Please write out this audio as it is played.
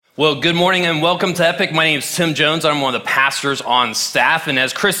Well, good morning and welcome to Epic. My name is Tim Jones. I'm one of the pastors on staff. And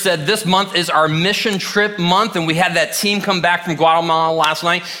as Chris said, this month is our mission trip month, and we had that team come back from Guatemala last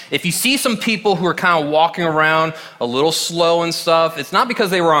night. If you see some people who are kind of walking around a little slow and stuff, it's not because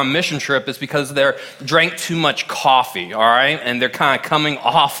they were on a mission trip, it's because they drank too much coffee, all right? And they're kind of coming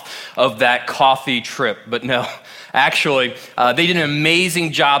off of that coffee trip. But no, actually, they did an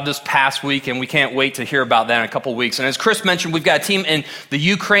amazing job this past week, and we can't wait to hear about that in a couple weeks. And as Chris mentioned, we've got a team in the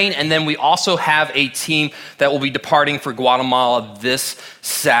Ukraine, and then we also have a team that will be departing for Guatemala this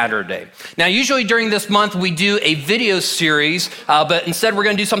Saturday. Now, usually during this month, we do a video series, but instead we're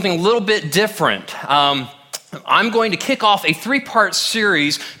going to do something a little bit different. I'm going to kick off a three-part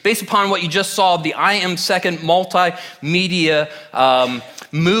series based upon what you just saw, the I Am Second multimedia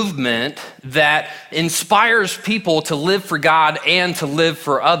movement that inspires people to live for God and to live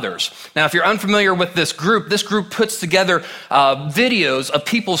for others. Now, if you're unfamiliar with this group puts together videos of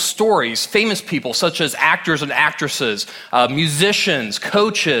people's stories, famous people such as actors and actresses, musicians,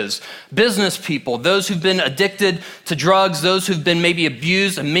 coaches, business people, those who've been addicted to drugs, those who've been maybe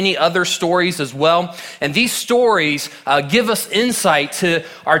abused, and many other stories as well. And these stories give us insight to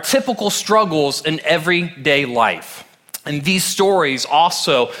our typical struggles in everyday life. And these stories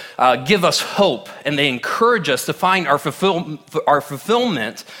also give us hope, and they encourage us to find our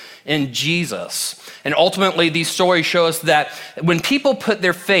fulfillment in Jesus. And ultimately, these stories show us that when people put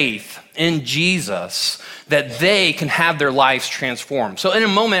their faith in Jesus, that they can have their lives transformed. So in a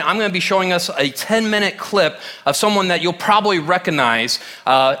moment, I'm going to be showing us a 10-minute clip of someone that you'll probably recognize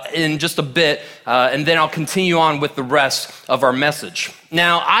in just a bit, and then I'll continue on with the rest of our message.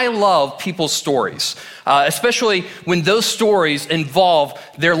 Now, I love people's stories, especially when those stories involve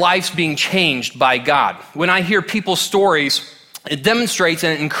their lives being changed by God. When I hear people's stories, it demonstrates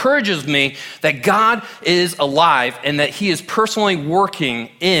and it encourages me that God is alive and that he is personally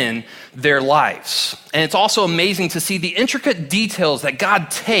working in their lives. And it's also amazing to see the intricate details that God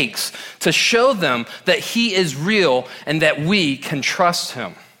takes to show them that he is real and that we can trust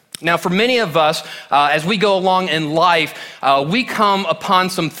him. Now, for many of us, as we go along in life, we come upon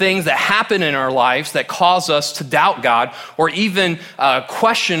some things that happen in our lives that cause us to doubt God or even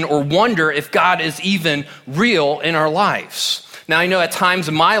question or wonder if God is even real in our lives. Now, I know at times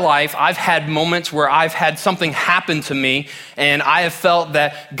in my life, I've had moments where I've had something happen to me and I have felt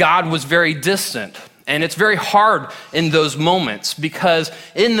that God was very distant. And it's very hard in those moments because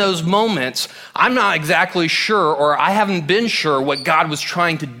in those moments, I'm not exactly sure, or I haven't been sure what God was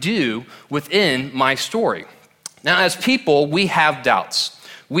trying to do within my story. Now, as people, we have doubts.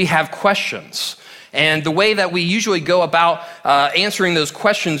 We have questions. And the way that we usually go about answering those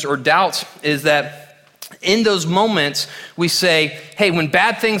questions or doubts is that in those moments, we say, hey, when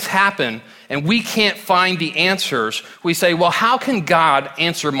bad things happen and we can't find the answers, we say, well, how can God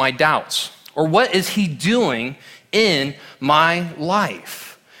answer my doubts? Or what is he doing in my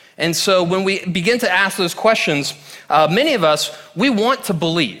life? And so when we begin to ask those questions, many of us, we want to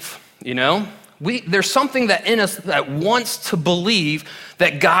believe, you know? There's something that in us that wants to believe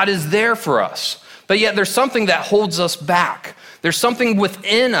that God is there for us. But yet there's something that holds us back. There's something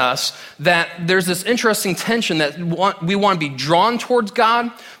within us that there's this interesting tension that we want to be drawn towards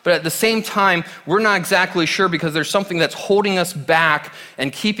God, but at the same time, we're not exactly sure because there's something that's holding us back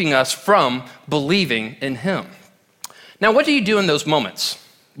and keeping us from believing in him. Now, what do you do in those moments?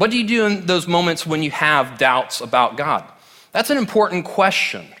 What do you do in those moments when you have doubts about God? That's an important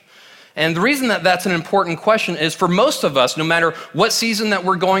question. And the reason that that's an important question is for most of us, no matter what season that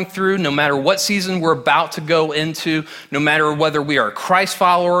we're going through, no matter what season we're about to go into, no matter whether we are a Christ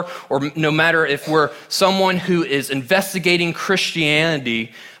follower or no matter if we're someone who is investigating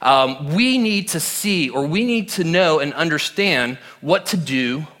Christianity, we need to see or we need to know and understand what to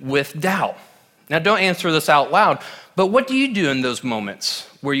do with doubt. Now, don't answer this out loud, but what do you do in those moments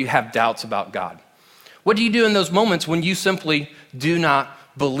where you have doubts about God? What do you do in those moments when you simply do not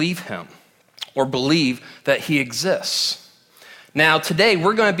believe him or believe that he exists? Now, today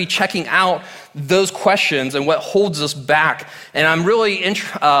we're going to be checking out those questions and what holds us back. And I'm really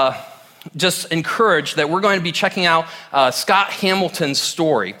just encouraged that we're going to be checking out Scott Hamilton's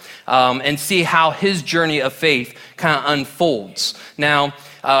story and see how his journey of faith kind of unfolds. Now,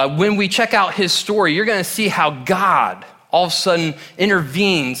 when we check out his story, you're going to see how God all of a sudden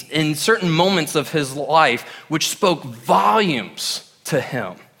intervenes in certain moments of his life, which spoke volumes to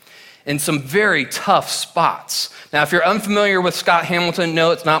him in some very tough spots. Now, if you're unfamiliar with Scott Hamilton,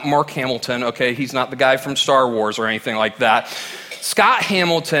 no, it's not Mark Hamilton, okay? He's not the guy from Star Wars or anything like that. Scott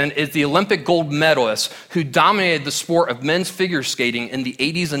Hamilton is the Olympic gold medalist who dominated the sport of men's figure skating in the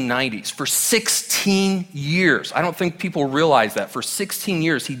 80s and 90s for 16 years. I don't think people realize that. For 16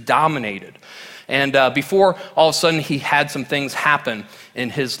 years, he dominated. And before all of a sudden he had some things happen in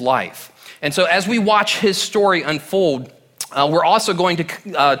his life. And so as we watch his story unfold, we're also going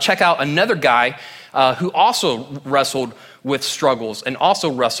to check out another guy who also wrestled with struggles and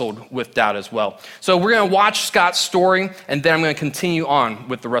also wrestled with doubt as well. So we're going to watch Scott's story, and then I'm going to continue on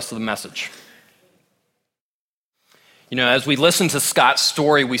with the rest of the message. You know, as we listen to Scott's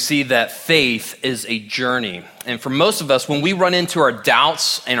story, we see that faith is a journey. And for most of us, when we run into our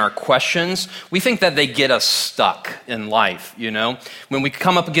doubts and our questions, we think that they get us stuck in life, you know? When we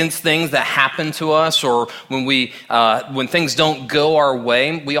come up against things that happen to us, or when things don't go our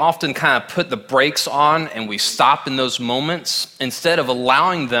way, we often kind of put the brakes on and we stop in those moments instead of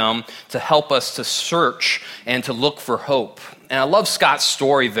allowing them to help us to search and to look for hope. And I love Scott's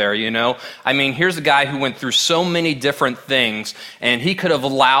story there, you know? I mean, here's a guy who went through so many different things, and he could have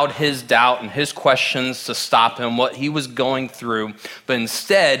allowed his doubt and his questions to stop him, what he was going through, but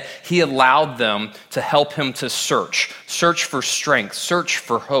instead, he allowed them to help him to search for strength, search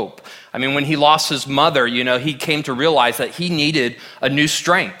for hope. I mean, when he lost his mother, you know, he came to realize that he needed a new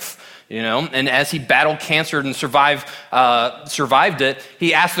strength. You know, and as he battled cancer and survived it,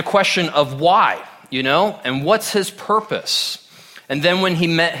 he asked the question of why, you know, and what's his purpose? And then when he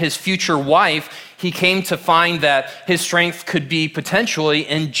met his future wife, he came to find that his strength could be potentially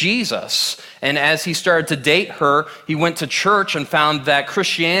in Jesus. And as he started to date her, he went to church and found that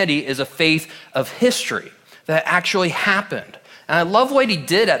Christianity is a faith of history that actually happened. And I love what he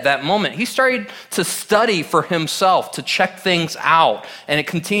did at that moment. He started to study for himself, to check things out, and it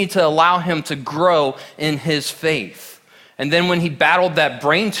continued to allow him to grow in his faith. And then when he battled that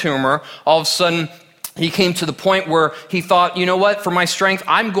brain tumor, all of a sudden, he came to the point where he thought, you know what, for my strength,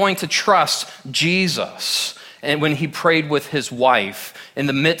 I'm going to trust Jesus. And when he prayed with his wife in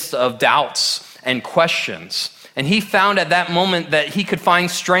the midst of doubts and questions, and he found at that moment that he could find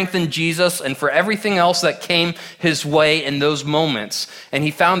strength in Jesus and for everything else that came his way in those moments. And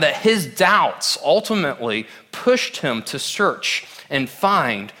he found that his doubts ultimately pushed him to search and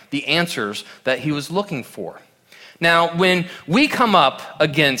find the answers that he was looking for. Now, when we come up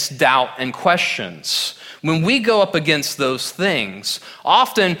against doubt and questions, when we go up against those things,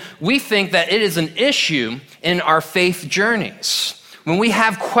 often we think that it is an issue in our faith journeys. When we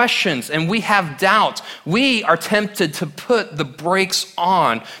have questions and we have doubts, we are tempted to put the brakes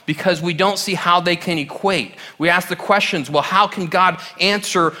on because we don't see how they can equate. We ask the questions, well, how can God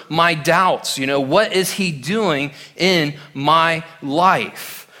answer my doubts? You know, what is he doing in my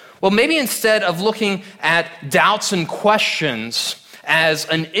life? Well, maybe instead of looking at doubts and questions as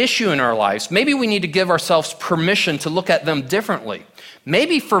an issue in our lives, maybe we need to give ourselves permission to look at them differently.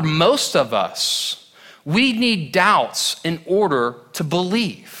 Maybe for most of us, we need doubts in order to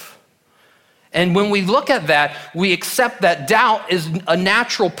believe. And when we look at that, we accept that doubt is a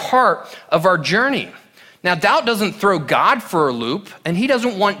natural part of our journey. Now, doubt doesn't throw God for a loop, and he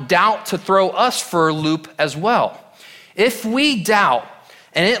doesn't want doubt to throw us for a loop as well. If we doubt,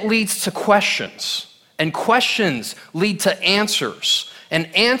 and it leads to questions, and questions lead to answers, and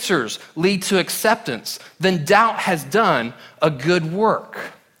answers lead to acceptance, then doubt has done a good work.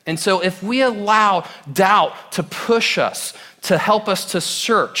 And so if we allow doubt to push us, to help us to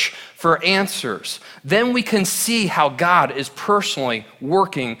search for answers, then we can see how God is personally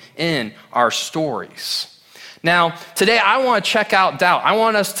working in our stories. Now, today I want to check out doubt. I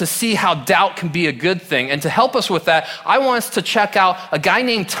want us to see how doubt can be a good thing. And to help us with that, I want us to check out a guy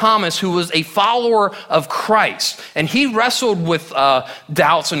named Thomas who was a follower of Christ. And he wrestled with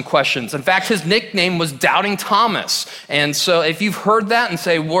doubts and questions. In fact, his nickname was Doubting Thomas. And so if you've heard that and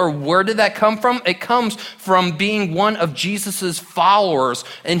say, well, where did that come from? It comes from being one of Jesus's followers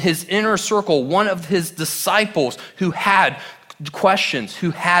in his inner circle, one of his disciples who had questions, who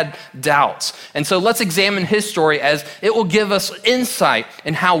had doubts. And so let's examine his story as it will give us insight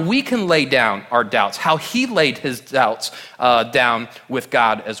in how we can lay down our doubts, how he laid his doubts down with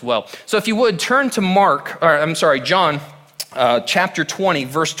God as well. So if you would turn to John chapter 20,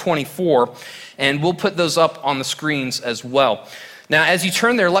 verse 24, and we'll put those up on the screens as well. Now, as you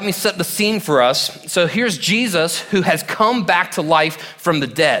turn there, let me set the scene for us. So here's Jesus who has come back to life from the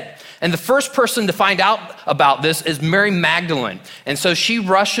dead. And the first person to find out about this is Mary Magdalene. And so she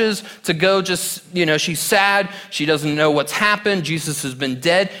rushes to go she's sad. She doesn't know what's happened. Jesus has been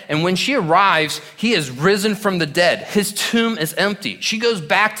dead. And when she arrives, he is risen from the dead. His tomb is empty. She goes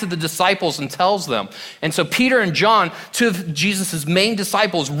back to the disciples and tells them. And so Peter and John, two of Jesus' main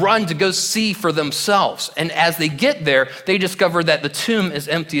disciples, run to go see for themselves. And as they get there, they discover that the tomb is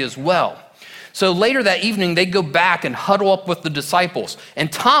empty as well. So later that evening, they go back and huddle up with the disciples.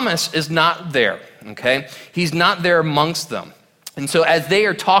 And Thomas is not there, okay? He's not there amongst them. And so as they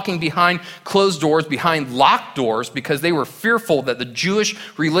are talking behind closed doors, behind locked doors, because they were fearful that the Jewish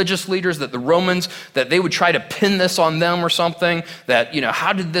religious leaders, that the Romans, that they would try to pin this on them or something, that,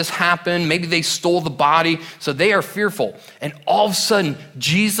 how did this happen? Maybe they stole the body. So they are fearful. And all of a sudden,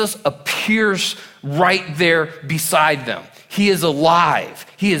 Jesus appears right there beside them. He is alive.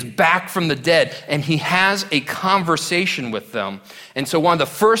 He is back from the dead, and he has a conversation with them. And so one of the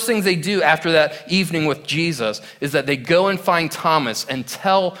first things they do after that evening with Jesus is that they go and find Thomas and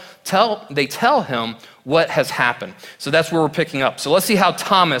they tell him what has happened. So that's where we're picking up. So let's see how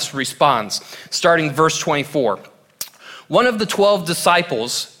Thomas responds, starting verse 24. One of the 12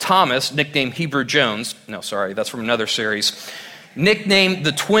 disciples, Thomas, nicknamed Hebrew Jones, that's from another series, nicknamed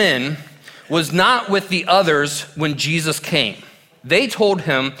the twin, was not with the others when Jesus came. They told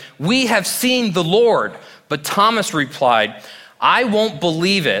him, "We have seen the Lord." But Thomas replied, "I won't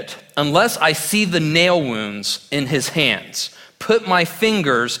believe it unless I see the nail wounds in his hands, put my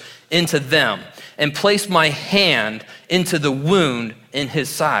fingers into them, and place my hand into the wound in his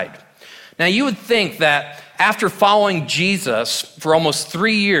side." Now you would think that after following Jesus for almost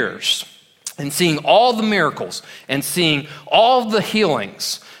 3 years and seeing all the miracles and seeing all the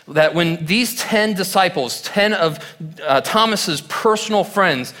healings, that when these 10 disciples, 10 of Thomas's personal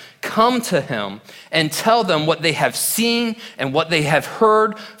friends, come to him and tell them what they have seen and what they have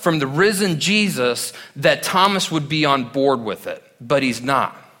heard from the risen Jesus, that Thomas would be on board with it, but he's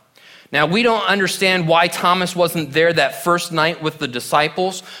not. Now, we don't understand why Thomas wasn't there that first night with the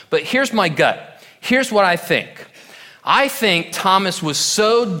disciples, but here's my gut. Here's what I think. I think Thomas was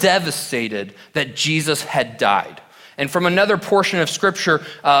so devastated that Jesus had died. And from another portion of scripture,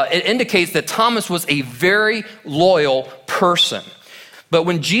 it indicates that Thomas was a very loyal person. But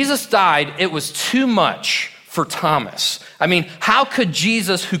when Jesus died, it was too much for Thomas. I mean, how could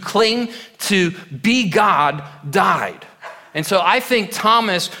Jesus, who claimed to be God, died? And so I think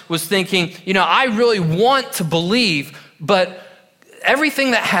Thomas was thinking, I really want to believe, but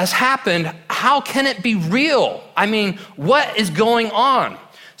everything that has happened, how can it be real? I mean, what is going on?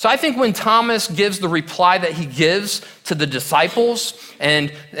 So I think when Thomas gives the reply that he gives to the disciples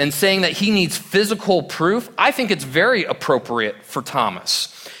and saying that he needs physical proof, I think it's very appropriate for Thomas.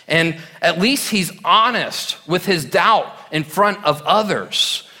 And at least he's honest with his doubt in front of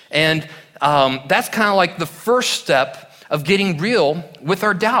others. And that's kind of like the first step of getting real with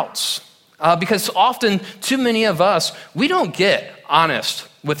our doubts. Because often, too many of us, we don't get honest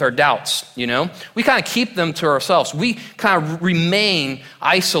with our doubts, We kind of keep them to ourselves. We kind of remain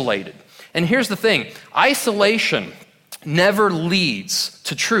isolated. And here's the thing, isolation never leads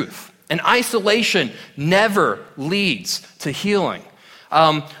to truth. And isolation never leads to healing.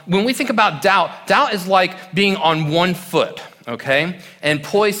 When we think about doubt is like being on one foot, okay? And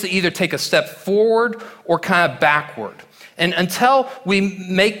poised to either take a step forward or kind of backward. And until we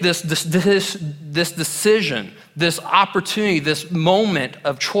make this decision, this opportunity, this moment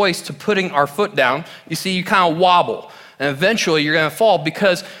of choice to putting our foot down, you kind of wobble. And eventually you're going to fall,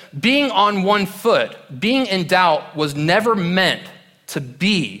 because being on one foot, being in doubt, was never meant to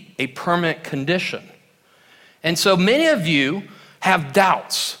be a permanent condition. And so many of you have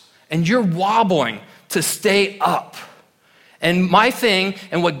doubts and you're wobbling to stay up. And my thing,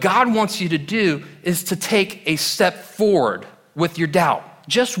 and what God wants you to do, is to take a step forward with your doubt,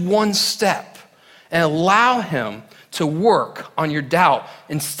 just one step, and allow him to work on your doubt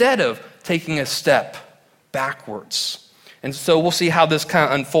instead of taking a step backwards. And so we'll see how this kind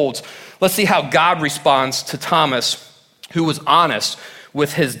of unfolds. Let's see how God responds to Thomas, who was honest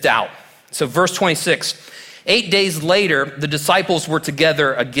with his doubt. So verse 26, 8 days later, the disciples were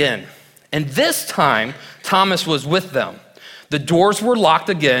together again. And this time, Thomas was with them. The doors were locked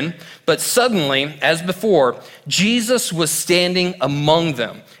again, but suddenly, as before, Jesus was standing among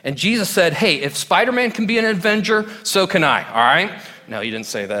them. And Jesus said, "Hey, if Spider-Man can be an Avenger, so can I," all right? No, he didn't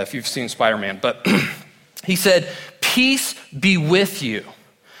say that if you've seen Spider-Man, but he said, "Peace be with you."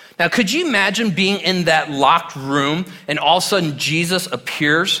 Now, could you imagine being in that locked room and all of a sudden Jesus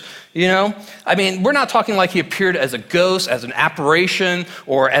appears? I mean, we're not talking like he appeared as a ghost, as an apparition,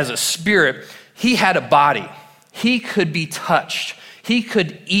 or as a spirit. He had a body. He could be touched. He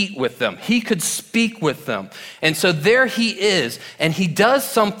could eat with them. He could speak with them. And so there he is, and he does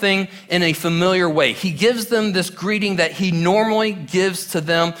something in a familiar way. He gives them this greeting that he normally gives to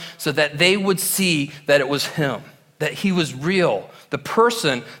them so that they would see that it was him, that he was real, the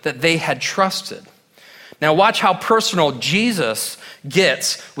person that they had trusted. Now watch how personal Jesus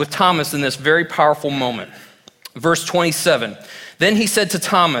gets with Thomas in this very powerful moment. Verse 27, then he said to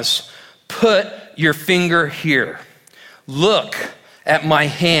Thomas, put your finger here. Look at my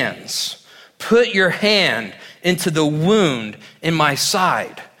hands. Put your hand into the wound in my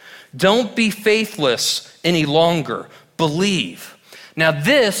side. Don't be faithless any longer. Believe. Now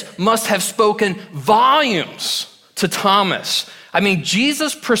this must have spoken volumes to Thomas. I mean,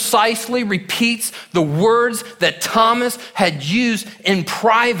 Jesus precisely repeats the words that Thomas had used in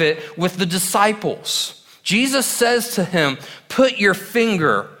private with the disciples. Jesus says to him, put your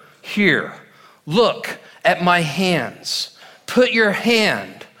finger here. Look at my hands. Put your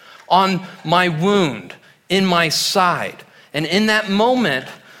hand on my wound in my side. And in that moment,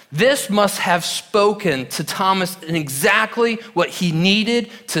 this must have spoken to Thomas in exactly what he needed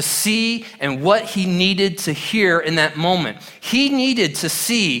to see and what he needed to hear in that moment. He needed to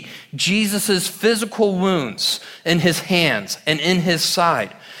see Jesus' physical wounds in his hands and in his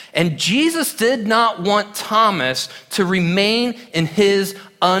side. And Jesus did not want Thomas to remain in his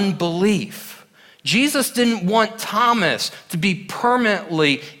unbelief. Jesus didn't want Thomas to be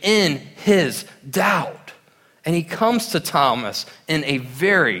permanently in his doubt. And he comes to Thomas in a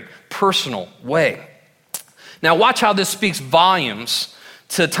very personal way. Now watch how this speaks volumes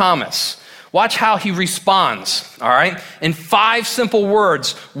to Thomas. Watch how he responds, all right? In 5 simple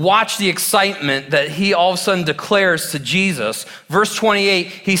words, watch the excitement that he all of a sudden declares to Jesus. Verse 28,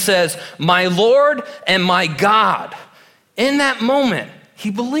 he says, my Lord and my God. In that moment,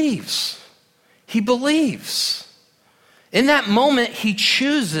 he believes. He believes. In that moment, he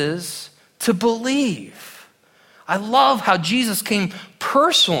chooses to believe. I love how Jesus came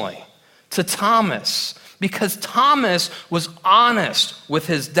personally to Thomas because Thomas was honest with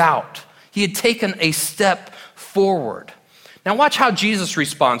his doubt. He had taken a step forward. Now watch how Jesus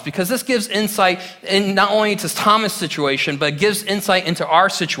responds, because this gives insight in not only to Thomas' situation, but it gives insight into our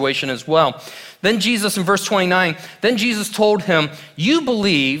situation as well. Then Jesus, in verse 29, then Jesus told him, you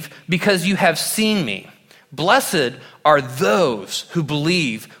believe because you have seen me. Blessed are those who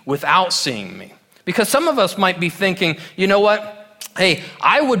believe without seeing me. Because some of us might be thinking, you know what? Hey,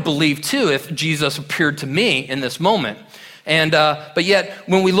 I would believe too if Jesus appeared to me in this moment. But yet,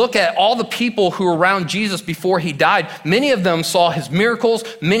 when we look at all the people who were around Jesus before he died, many of them saw his miracles,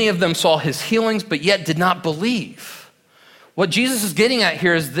 many of them saw his healings, but yet did not believe. What Jesus is getting at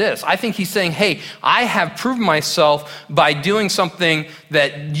here is this. I think he's saying, hey, I have proven myself by doing something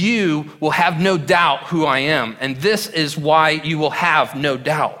that you will have no doubt who I am, and this is why you will have no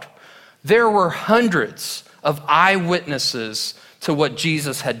doubt. There were hundreds of eyewitnesses to what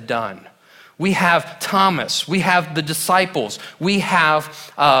Jesus had done. We have Thomas, we have the disciples, we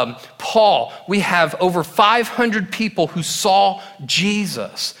have Paul, we have over 500 people who saw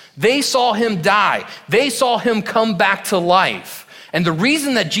Jesus. They saw him die. They saw him come back to life. And the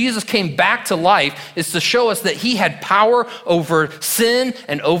reason that Jesus came back to life is to show us that he had power over sin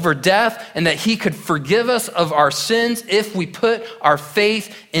and over death, and that he could forgive us of our sins if we put our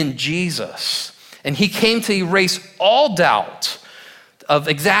faith in Jesus. And he came to erase all doubt of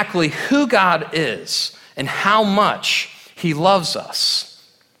exactly who God is and how much he loves us.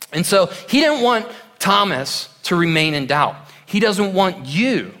 And so he didn't want Thomas to remain in doubt. He doesn't want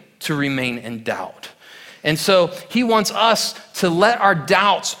you to remain in doubt. And so he wants us to let our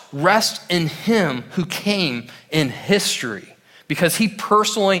doubts rest in him who came in history, because he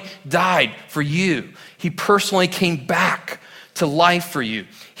personally died for you. He personally came back to life for you.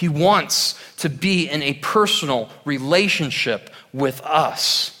 He wants to be in a personal relationship with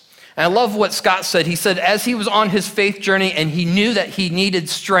us. And I love what Scott said. He said, as he was on his faith journey and he knew that he needed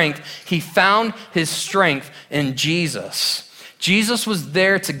strength, he found his strength in Jesus. Jesus was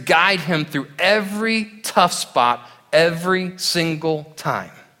there to guide him through every tough spot, every single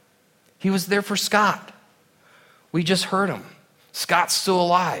time. He was there for Scott. We just heard him. Scott's still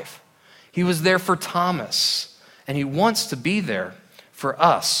alive. He was there for Thomas, and he wants to be there for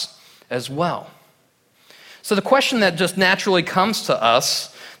us as well. So the question that just naturally comes to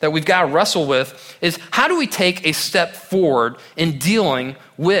us that we've got to wrestle with is, how do we take a step forward in dealing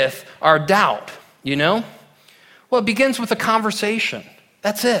with our doubt? You know? Well, it begins with a conversation.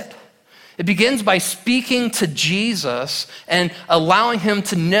 That's it. It begins by speaking to Jesus and allowing him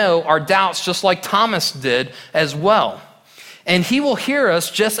to know our doubts, just like Thomas did as well. And he will hear us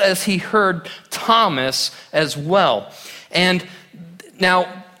just as he heard Thomas as well. And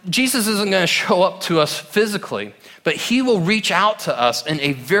Now, Jesus isn't going to show up to us physically, but he will reach out to us in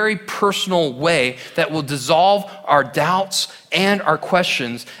a very personal way that will dissolve our doubts and our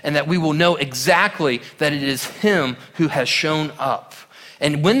questions, and that we will know exactly that it is him who has shown up.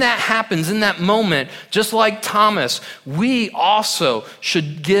 And when that happens in that moment, just like Thomas, we also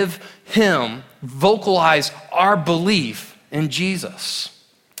should vocalize our belief in Jesus.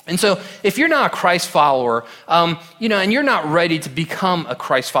 And so if you're not a Christ follower, and you're not ready to become a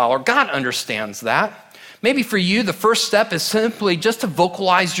Christ follower, God understands that. Maybe for you, the first step is simply just to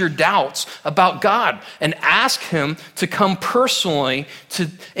vocalize your doubts about God and ask him to come personally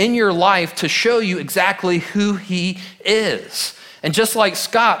in your life to show you exactly who he is. And just like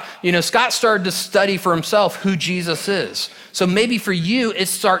Scott, Scott started to study for himself who Jesus is. So maybe for you, it's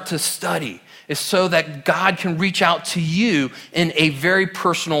start to study. It's so that God can reach out to you in a very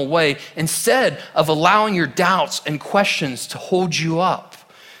personal way instead of allowing your doubts and questions to hold you up.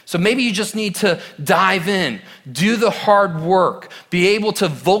 So maybe you just need to dive in, do the hard work, be able to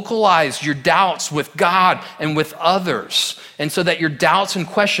vocalize your doubts with God and with others, and so that your doubts and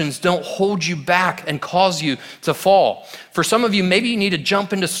questions don't hold you back and cause you to fall. For some of you, maybe you need to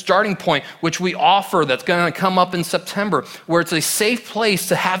jump into Starting Point, which we offer that's going to come up in September, where it's a safe place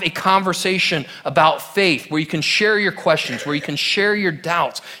to have a conversation about faith, where you can share your questions, where you can share your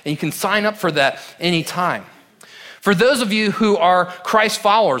doubts, and you can sign up for that anytime. For those of you who are Christ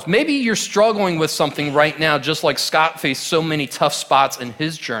followers, maybe you're struggling with something right now, just like Scott faced so many tough spots in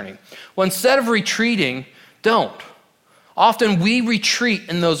his journey. Well, instead of retreating, don't. Often we retreat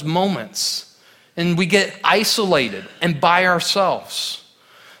in those moments and we get isolated and by ourselves.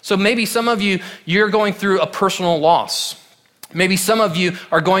 So maybe some of you, you're going through a personal loss. Maybe some of you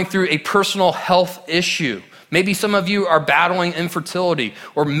are going through a personal health issue. Maybe some of you are battling infertility,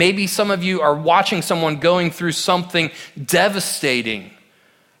 or maybe some of you are watching someone going through something devastating.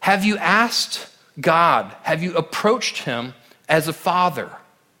 Have you asked God? Have you approached him as a father?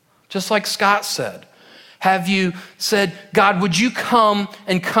 Just like Scott said. Have you said, God, would you come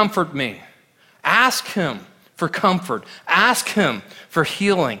and comfort me? Ask him for comfort. Ask him for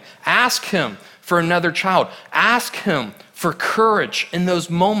healing. Ask him for another child. Ask him for courage in those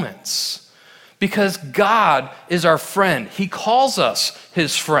moments. Because God is our friend. He calls us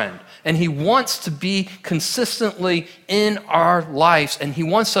his friend. And he wants to be consistently in our lives. And he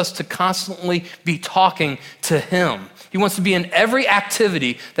wants us to constantly be talking to him. He wants to be in every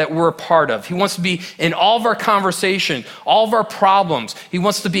activity that we're a part of. He wants to be in all of our conversation, all of our problems. He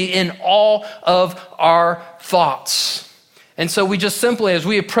wants to be in all of our thoughts. And so we just simply, as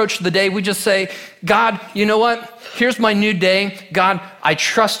we approach the day, we just say, God, you know what? Here's my new day. God, I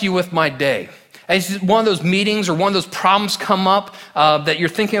trust you with my day. As one of those meetings or one of those problems come up that you're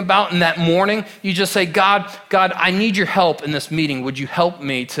thinking about in that morning, you just say, God, I need your help in this meeting. Would you help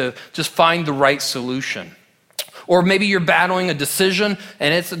me to just find the right solution? Or maybe you're battling a decision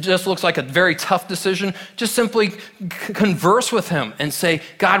and it just looks like a very tough decision. Just simply converse with him and say,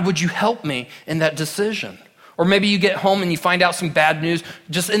 God, would you help me in that decision? Or maybe you get home and you find out some bad news.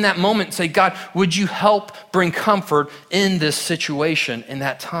 Just in that moment, say, God, would you help bring comfort in this situation in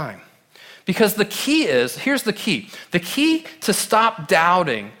that time? Because the key is, here's the key. The key to stop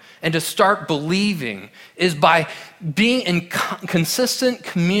doubting and to start believing is by being in consistent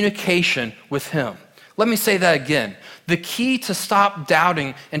communication with him. Let me say that again. The key to stop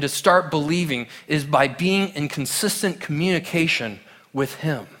doubting and to start believing is by being in consistent communication with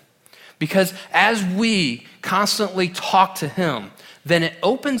him. Because as we constantly talk to him, then it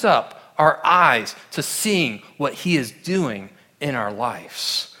opens up our eyes to seeing what he is doing in our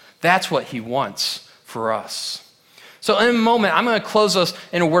lives. That's what he wants for us. So in a moment, I'm going to close us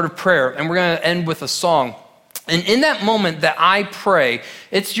in a word of prayer, and we're going to end with a song. And in that moment that I pray,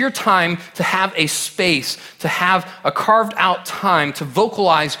 it's your time to have a space, to have a carved out time to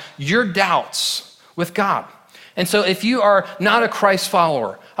vocalize your doubts with God. And so if you are not a Christ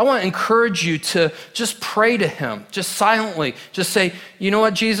follower, I want to encourage you to just pray to him, just silently, just say, you know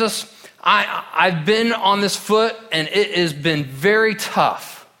what, Jesus, I've been on this foot and it has been very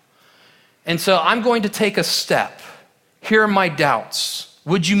tough. And so I'm going to take a step. Here are my doubts.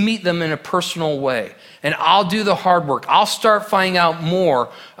 Would you meet them in a personal way? And I'll do the hard work. I'll start finding out more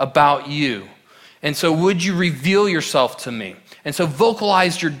about you. And so would you reveal yourself to me? And so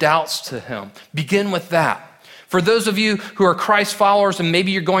vocalize your doubts to him. Begin with that. For those of you who are Christ followers and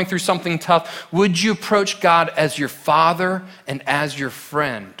maybe you're going through something tough, would you approach God as your father and as your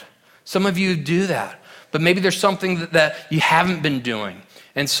friend? Some of you do that. But maybe there's something that you haven't been doing.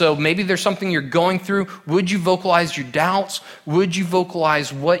 And so maybe there's something you're going through. Would you vocalize your doubts? Would you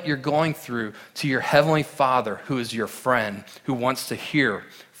vocalize what you're going through to your Heavenly Father, who is your friend, who wants to hear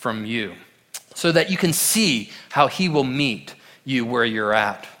from you, so that you can see how He will meet you where you're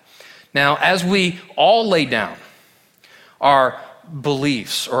at? Now, as we all lay down our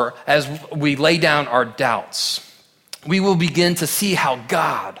beliefs, or as we lay down our doubts, we will begin to see how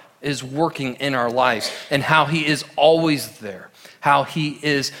God is working in our lives and how He is always there. How He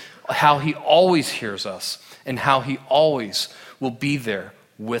always hears us, and how He always will be there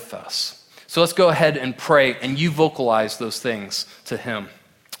with us. So let's go ahead and pray, and you vocalize those things to Him.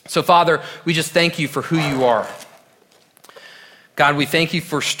 So Father, we just thank You for who You are. God, we thank You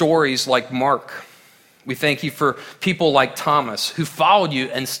for stories like Mark. We thank You for people like Thomas who followed You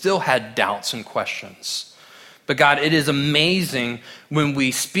and still had doubts and questions. But God, it is amazing when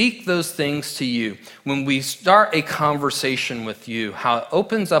we speak those things to You, when we start a conversation with You, how it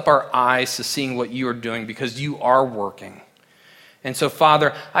opens up our eyes to seeing what You are doing, because You are working. And so,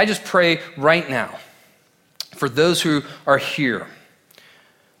 Father, I just pray right now for those who are here,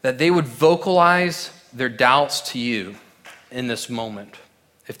 that they would vocalize their doubts to You in this moment.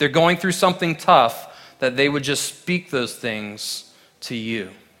 If they're going through something tough, that they would just speak those things to You.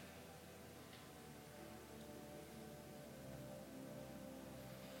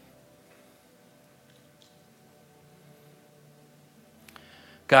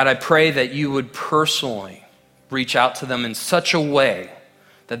 God, I pray that You would personally reach out to them in such a way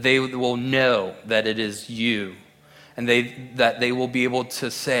that they will know that it is You, and that they will be able to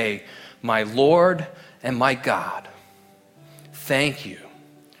say, "My Lord and my God, thank You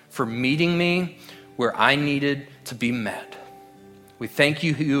for meeting me where I needed to be met." We thank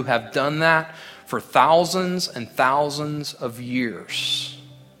You who have done that for thousands and thousands of years.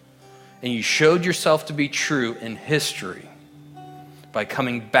 And You showed Yourself to be true in history by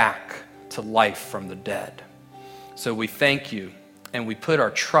coming back to life from the dead. So we thank You, and we put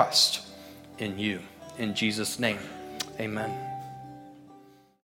our trust in You. In Jesus' name, amen.